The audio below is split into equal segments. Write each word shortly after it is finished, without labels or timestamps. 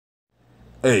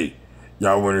Hey,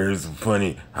 y'all wanna hear some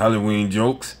funny Halloween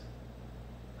jokes?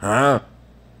 Huh?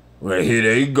 Well, here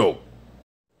they go.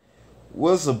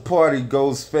 What's a party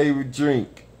ghost's favorite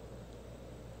drink?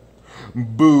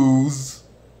 Booze.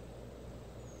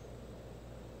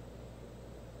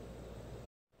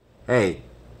 Hey,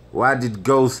 why did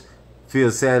Ghost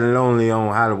feel sad and lonely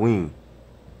on Halloween?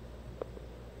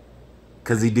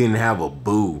 Cause he didn't have a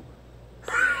boo.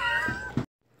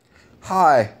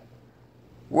 Hi,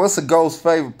 what's a ghost's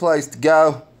favorite place to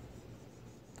go?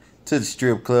 To the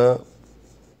strip club.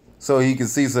 So he can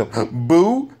see some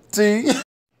booty.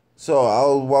 So I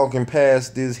was walking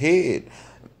past this head,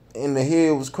 and the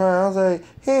head was crying. I was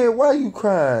like, "Head, why you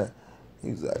crying?"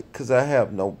 He was like, "Cause I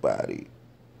have nobody."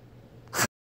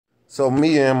 So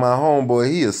me and my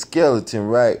homeboy, he a skeleton,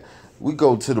 right? We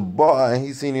go to the bar, and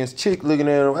he seen this chick looking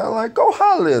at him. I'm like, "Go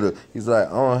holler at her." He's like,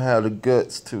 "I don't have the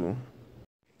guts to."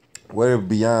 What if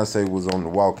Beyonce was on The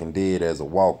Walking Dead as a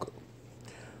walker?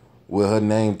 Will her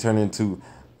name turn into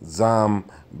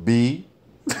Zombie?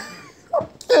 I'm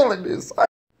killing this.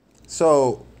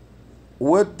 So,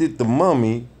 what did the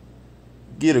Mummy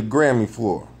get a Grammy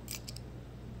for?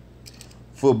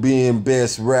 For being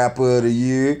best rapper of the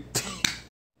year.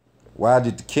 Why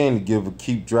did the candy giver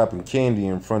keep dropping candy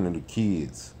in front of the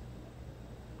kids?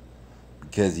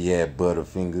 Because he had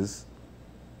butterfingers.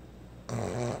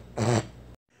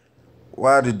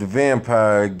 Why did the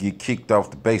vampire get kicked off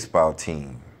the baseball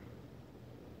team?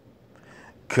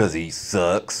 Because he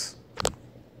sucks.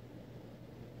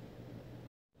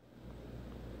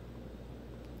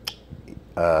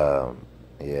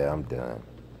 Yeah, I'm done.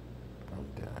 I'm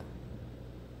done.